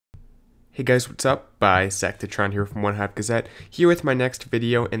Hey guys, what's up? Bisectatron here from OneHive Gazette, here with my next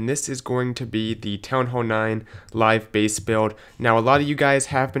video, and this is going to be the Town Hall 9 live base build. Now, a lot of you guys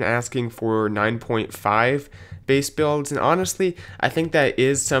have been asking for 9.5 base builds, and honestly, I think that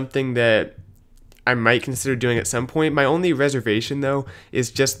is something that I might consider doing at some point. My only reservation, though,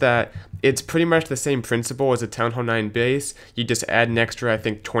 is just that it's pretty much the same principle as a Town Hall 9 base. You just add an extra, I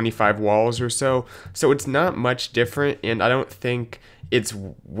think, 25 walls or so. So it's not much different, and I don't think it's,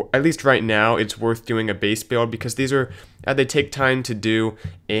 at least right now, it's worth doing a base build because these are, they take time to do,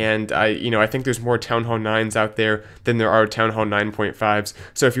 and I think there's more Town Hall 9s out there than there are Town Hall 9.5s.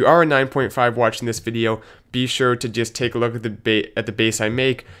 So if you are a 9.5 watching this video, be sure to just take a look at the base I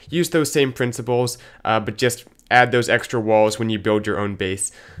make, use those same principles, but just add those extra walls when you build your own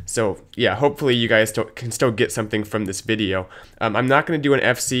base. So yeah, hopefully you guys can still get something from this video. I'm not going to do an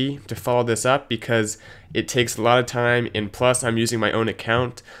FC to follow this up because it takes a lot of time, and plus I'm using my own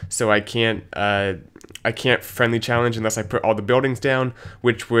account, so I can't friendly challenge unless I put all the buildings down,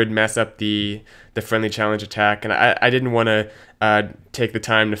 which would mess up the friendly challenge attack, and I didn't want to take the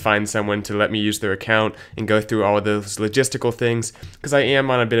time to find someone to let me use their account and go through all of those logistical things, because I am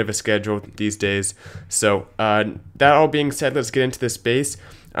on a bit of a schedule these days. So that all being said, let's get into this base.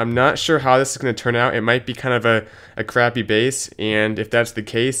 I'm not sure how this is going to turn out. It might be kind of a crappy base, and if that's the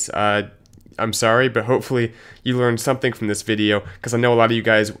case, I'm sorry, but hopefully you learned something from this video, because I know a lot of you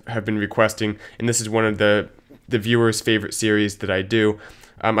guys have been requesting, and this is one of the viewers' favorite series that I do.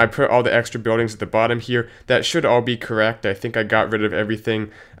 I put all the extra buildings at the bottom here. That should all be correct. I think I got rid of everything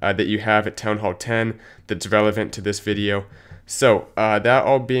that you have at Town Hall 10 that's relevant to this video. So that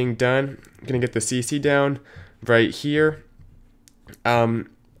all being done, I'm going to get the CC down right here.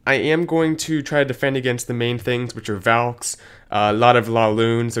 I am going to try to defend against the main things, which are Valks, a lot of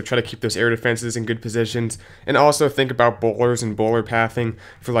Laloons, so try to keep those air defenses in good positions, and also think about bowlers and bowler pathing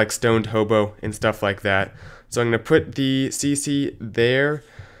for like Stoned Hobo and stuff like that. So I'm going to put the CC there.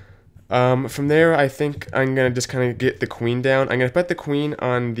 From there, I think I'm going to just kind of get the queen down. I'm going to put the queen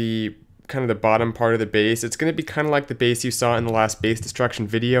on the kind of the bottom part of the base. It's going to be kind of like the base you saw in the last base destruction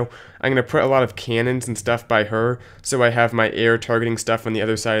video. I'm going to put a lot of cannons and stuff by her, so I have my air targeting stuff on the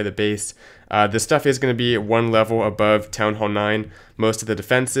other side of the base. This stuff is going to be one level above Town Hall 9, most of the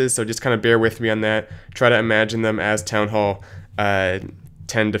defenses, so just kind of bear with me on that. Try to imagine them as Town Hall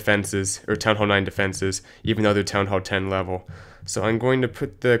 10 defenses, or Town Hall 9 defenses, even though they're Town Hall 10 level. So I'm going to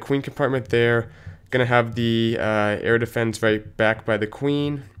put the queen compartment there. Going to have the air defense right back by the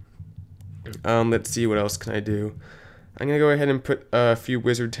queen. Let's see, what else can I do? I'm going to go ahead and put a few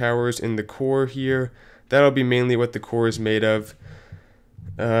wizard towers in the core here. That'll be mainly what the core is made of.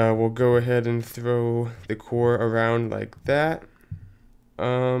 We'll go ahead and throw the core around like that.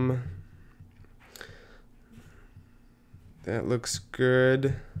 That looks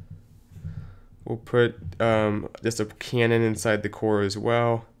good. We'll put just a cannon inside the core as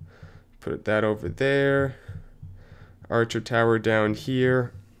well. Put that over there. Archer tower down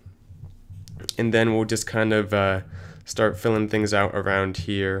here. And then we'll just kind of start filling things out around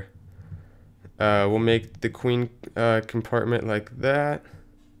here. We'll make the queen compartment like that.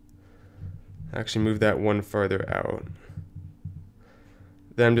 Actually move that one farther out.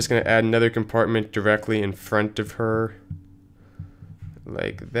 Then I'm just going to add another compartment directly in front of her.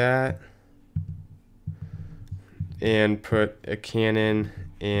 Like that. And put a cannon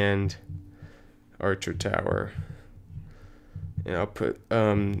and archer tower. And I'll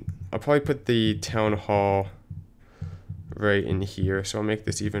probably put the town hall right in here, so I'll make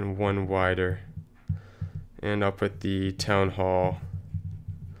this even one wider. And I'll put the town hall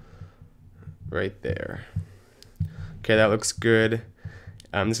right there. Okay, that looks good.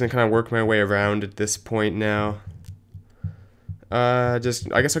 I'm just gonna kind of work my way around at this point now. I guess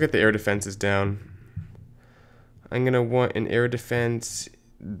I'll get the air defenses down. I'm gonna want an air defense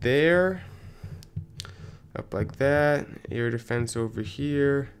there, up like that, air defense over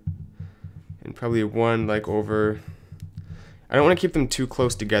here, and probably one like over. I don't want to keep them too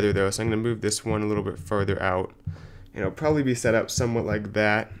close together though, so I'm gonna move this one a little bit further out, and it'll probably be set up somewhat like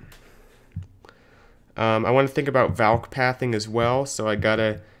that. I want to think about Valk pathing as well, so I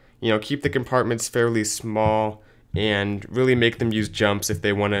gotta, keep the compartments fairly small and really make them use jumps if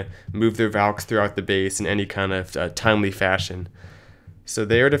they want to move their Valks throughout the base in any kind of timely fashion. So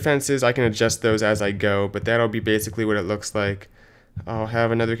the air defenses, I can adjust those as I go, but that'll be basically what it looks like. I'll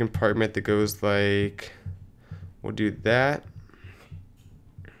have another compartment that goes like, we'll do that,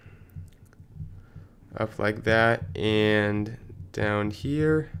 up like that, and down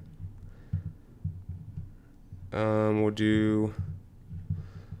here. We'll do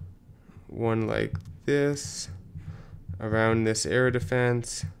one like this, around this air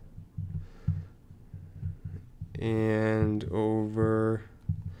defense, and over.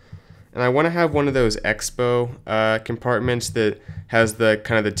 And I want to have one of those expo compartments that has the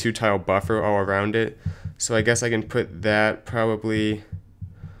kind of the 2-tile buffer all around it. So I guess I can put that probably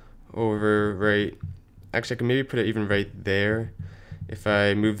over right. Actually, I can maybe put it even right there. If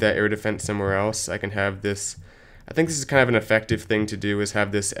I move that air defense somewhere else, I can have this. I think this is kind of an effective thing to do, is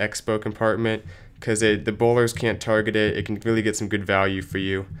have this expo compartment, because the bowlers can't target it. It can really get some good value for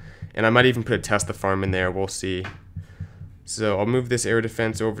you. And I might even put a Tesla farm in there. We'll see. So I'll move this air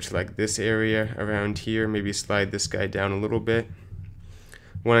defense over to like this area around here. Maybe slide this guy down a little bit.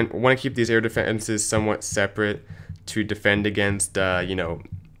 Want to keep these air defenses somewhat separate to defend against, you know,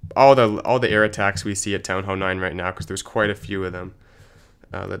 all the air attacks we see at Town Hall 9 right now, because there's quite a few of them.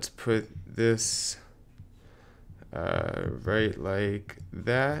 Let's put this right like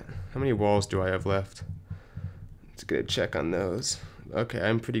that. How many walls do I have left? Let's get a check on those. Okay,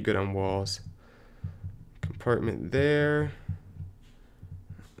 I'm pretty good on walls. Compartment there.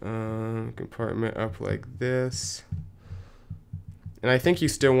 Compartment up like this. And I think you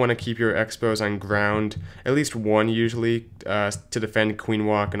still want to keep your expos on ground, at least one usually, to defend queen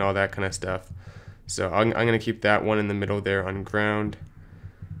walk and all that kind of stuff. So I'm going to keep that one in the middle there on ground.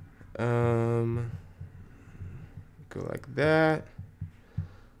 Go like that.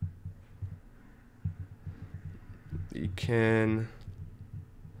 You can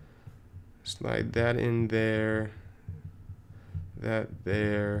slide that in there, that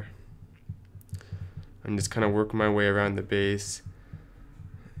there. I'm just kind of working my way around the base.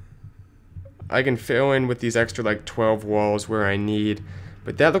 I can fill in with these extra like 12 walls where I need,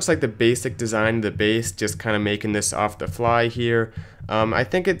 but that looks like the basic design of the base, just kind of making this off the fly here. I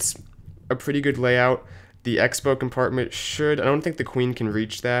think it's a pretty good layout. The expo compartment should, I don't think the queen can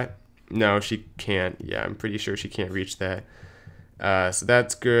reach that. No, she can't. Yeah, I'm pretty sure she can't reach that. So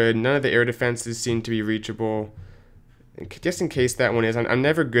that's good. None of the air defenses seem to be reachable. Just in case that one is, I'm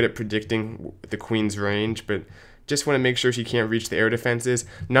never good at predicting the queen's range, but just want to make sure she can't reach the air defenses,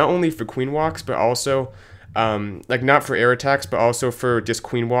 not only for queen walks, but also, like not for air attacks, but also for just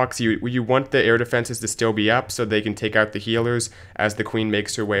queen walks. You want the air defenses to still be up so they can take out the healers as the queen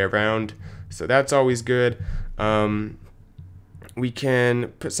makes her way around. So that's always good. We can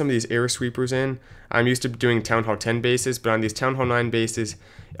put some of these air sweepers in. I'm used to doing Town Hall 10 bases, but on these Town Hall 9 bases,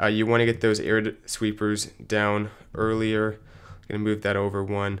 you want to get those air sweepers down earlier. I'm going to move that over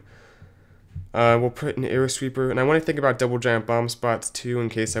one. We'll put an air sweeper, and I want to think about double giant bomb spots too in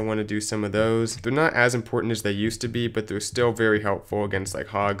case I want to do some of those. They're not as important as they used to be, but they're still very helpful against like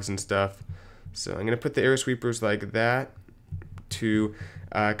hogs and stuff. So I'm going to put the air sweepers like that to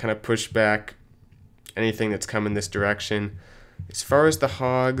kind of push back anything that's coming this direction. As far as the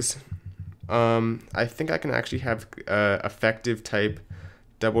hogs, I think I can actually have effective type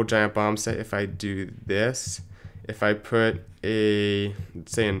double giant bomb set if I do this. If I put a,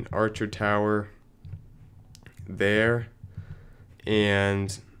 let's say an archer tower there,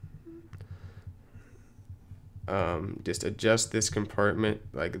 and just adjust this compartment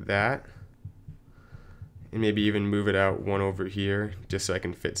like that, and maybe even move it out one over here just so I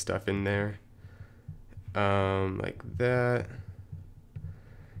can fit stuff in there, like that.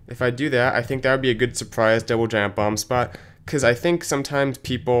 If I do that, I think that would be a good surprise double giant bomb spot, because I think sometimes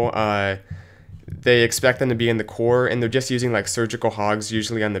people they expect them to be in the core, and they're just using like surgical hogs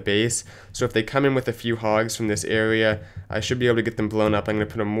usually on the base. So if they come in with a few hogs from this area, I should be able to get them blown up. I'm going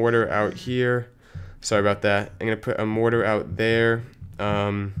to put a mortar out here. Sorry about that. I'm going to put a mortar out there.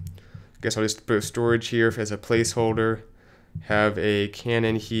 I guess I'll just put a storage here as a placeholder. Have a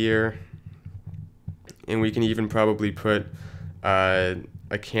cannon here. And we can even probably put a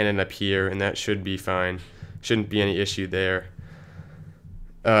cannon up here, and that should be fine. Shouldn't be any issue there.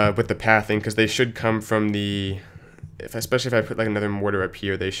 With the pathing, because they should come from the, especially if I put like another mortar up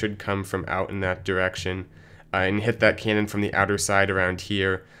here, they should come from out in that direction and hit that cannon from the outer side around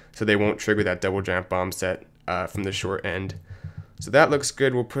here, so they won't trigger that double giant bomb set from the short end. So that looks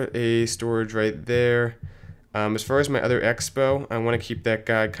good. We'll put a storage right there. As far as my other expo, I want to keep that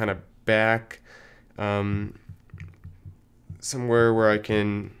guy kind of back somewhere where I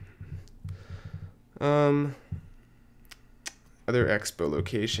can other expo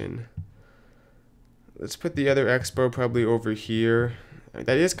location. Let's put the other expo probably over here.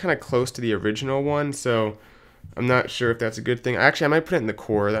 That is kind of close to the original one, so I'm not sure if that's a good thing. Actually, I might put it in the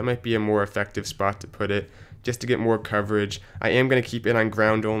core. That might be a more effective spot to put it, just to get more coverage. I am going to keep it on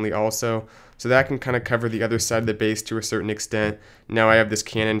ground only also, so that can kind of cover the other side of the base to a certain extent. Now I have this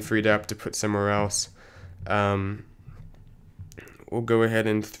cannon freed up to put somewhere else. We'll go ahead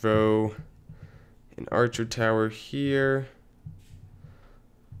and throw an archer tower here.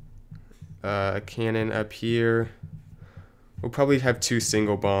 A cannon up here. We'll probably have 2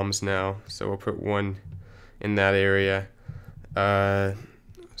 single bombs now, so we'll put one in that area.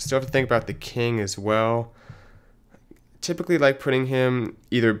 Still have to think about the king as well. Typically like putting him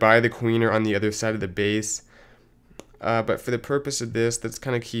either by the queen or on the other side of the base. But for the purpose of this, let's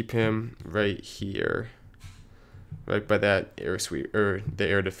kind of keep him right here. Right by that air sweep, or the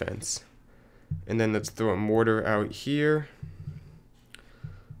air defense. And then let's throw a mortar out here.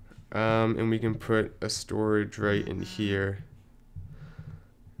 And we can put a storage right in here.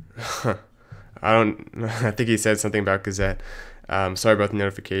 I think he said something about Gazette. Sorry about the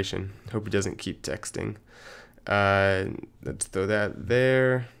notification. Hope he doesn't keep texting. Let's throw that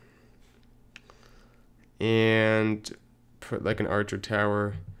there. And put like an archer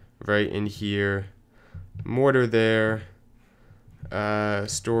tower right in here. Mortar there.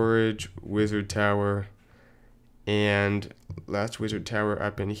 Storage, wizard tower. And last wizard tower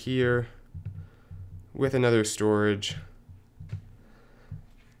up in here. With another storage.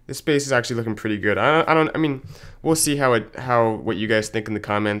 This space is actually looking pretty good. I mean, we'll see what you guys think in the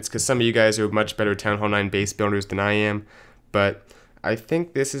comments, because some of you guys are much better Town Hall 9 base builders than I am. But I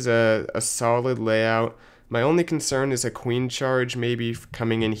think this is a solid layout. My only concern is a queen charge maybe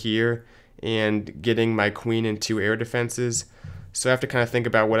coming in here and getting my queen in 2 air defenses. So I have to kind of think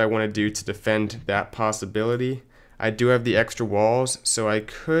about what I want to do to defend that possibility. I do have the extra walls, so I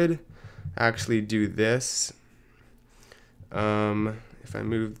could actually do this. If I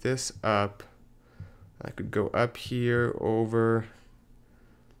move this up, I could go up here, over,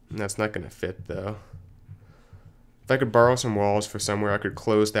 and that's not going to fit though. If I could borrow some walls for somewhere, I could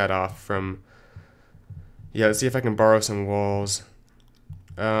close that off from, yeah, let's see if I can borrow some walls.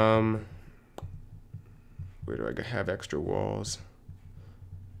 Where do I have extra walls?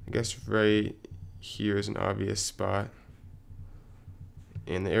 I guess right here is an obvious spot.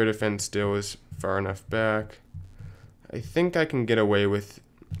 And the air defense still is far enough back. I think I can get away with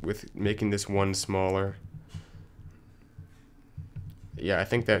making this one smaller. Yeah, I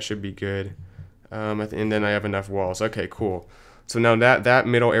think that should be good. And then I have enough walls. Okay, cool. So now that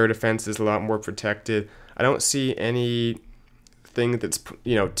middle air defense is a lot more protected. I don't see anything that's,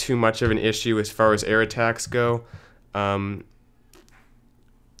 you know, too much of an issue as far as air attacks go. The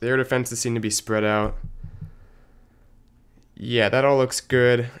air defenses seem to be spread out. Yeah, that all looks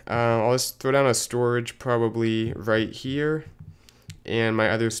good. I'll just throw down a storage probably right here, and my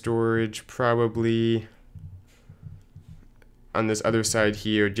other storage probably on this other side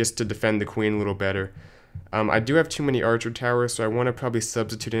here, just to defend the queen a little better. I do have too many archer towers, so I want to probably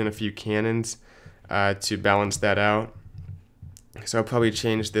substitute in a few cannons to balance that out. So I'll probably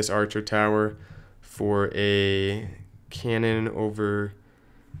change this archer tower for a cannon over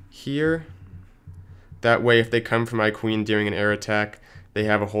here. That way, if they come for my queen during an air attack, they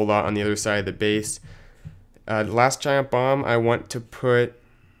have a whole lot on the other side of the base. The last giant bomb, I want to put,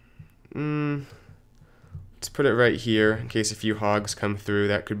 let's put it right here in case a few hogs come through.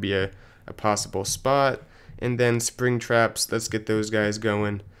 That could be a possible spot. And then spring traps, let's get those guys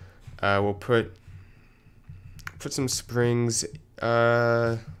going. We'll put some springs.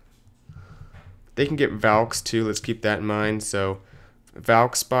 They can get Valks too, let's keep that in mind. So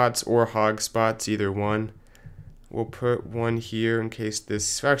Valk spots or hog spots, either one. We'll put one here in case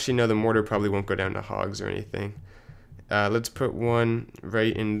this, actually no, the mortar probably won't go down to hogs or anything. Let's put one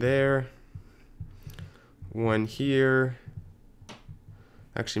right in there. One here.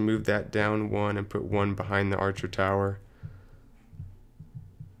 Actually move that down one and put one behind the archer tower.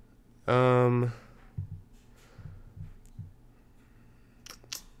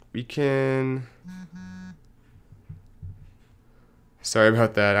 We can... Sorry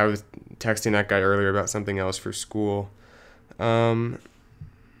about that. I was texting that guy earlier about something else for school. Put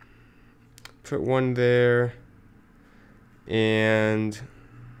one there. And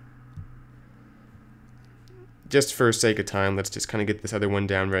just for sake of time, let's just kind of get this other one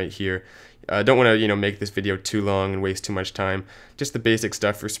down right here. I don't want to, you know, make this video too long and waste too much time. Just the basic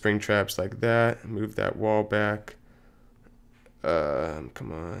stuff for spring traps like that. Move that wall back.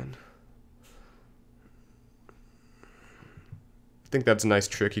 Come on. I think that's a nice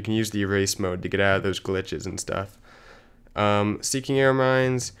trick. You can use the erase mode to get out of those glitches and stuff. Seeking air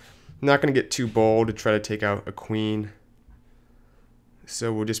mines. Not going to get too bold to try to take out a queen.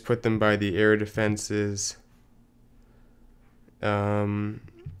 So we'll just put them by the air defenses.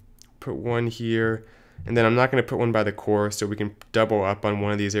 Put one here. And then I'm not going to put one by the core, so we can double up on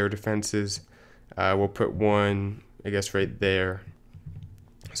one of these air defenses. We'll put one, I guess, right there.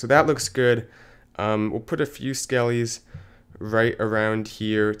 So that looks good. We'll put a few skellies right around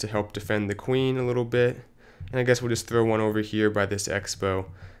here to help defend the queen a little bit. And I guess we'll just throw one over here by this expo.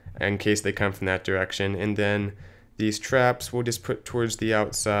 in case they come from that direction. And then these traps we'll just put towards the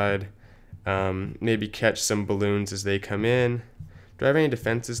outside. Maybe catch some balloons as they come in. Do I have any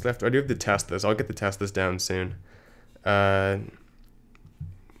defenses left? I do have the Teslas. I'll get the Teslas down soon.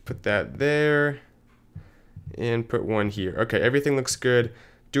 Put that there. And put one here. Okay, everything looks good.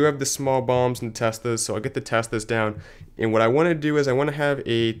 Do have the small bombs and the Teslas, so I'll get the Teslas down. And what I want to do is I want to have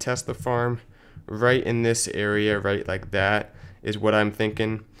a Tesla farm right in this area, right like that, is what I'm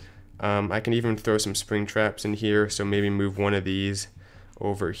thinking. I can even throw some spring traps in here, so maybe move one of these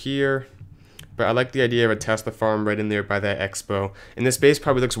over here. But I like the idea of a Tesla farm right in there by that expo. And this base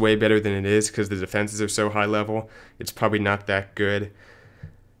probably looks way better than it is because the defenses are so high level. It's probably not that good.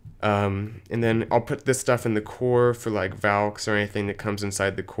 And then I'll put this stuff in the core for like Valks or anything that comes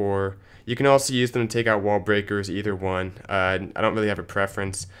inside the core. You can also use them to take out wall breakers, either one. I don't really have a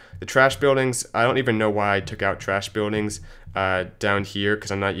preference. The trash buildings, I don't even know why I took out trash buildings down here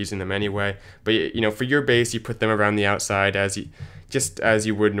because I'm not using them anyway. But you know, for your base, you put them around the outside just as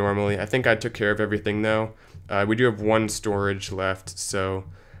you would normally. I think I took care of everything though. We do have one storage left, so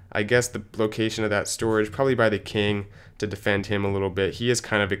I guess the location of that storage, probably by the king, to defend him a little bit. He is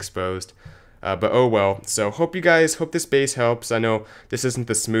kind of exposed, but oh well. So hope this base helps. I know this isn't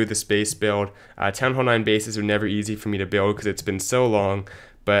the smoothest base build. Town Hall 9 bases are never easy for me to build because it's been so long,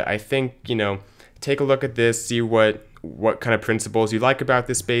 but I think, you know, take a look at this, see what kind of principles you like about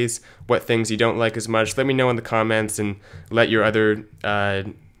this base, what things you don't like as much. Let me know in the comments, and let your other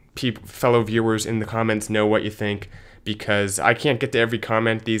fellow viewers in the comments know what you think, because I can't get to every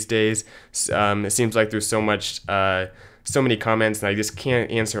comment these days. It seems like there's so many comments and I just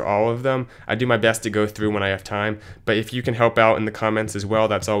can't answer all of them. I do my best to go through when I have time, but if you can help out in the comments as well,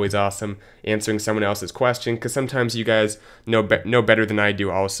 that's always awesome, answering someone else's question, because sometimes you guys know better than I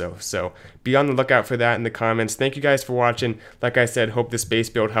do also. So be on the lookout for that in the comments. Thank you guys for watching. Like I said, hope this base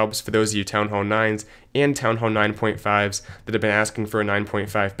build helps for those of you Town Hall 9s and Town Hall 9.5s that have been asking for a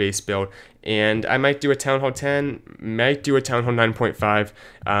 9.5 base build. And I might do a Town Hall 10, might do a Town Hall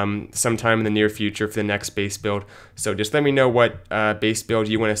 9.5 sometime in the near future for the next base build. So just let me know what base build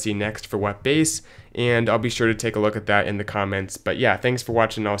you want to see next for what base, and I'll be sure to take a look at that in the comments. But yeah, thanks for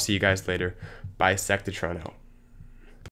watching, and I'll see you guys later. Bye, Sectatron out.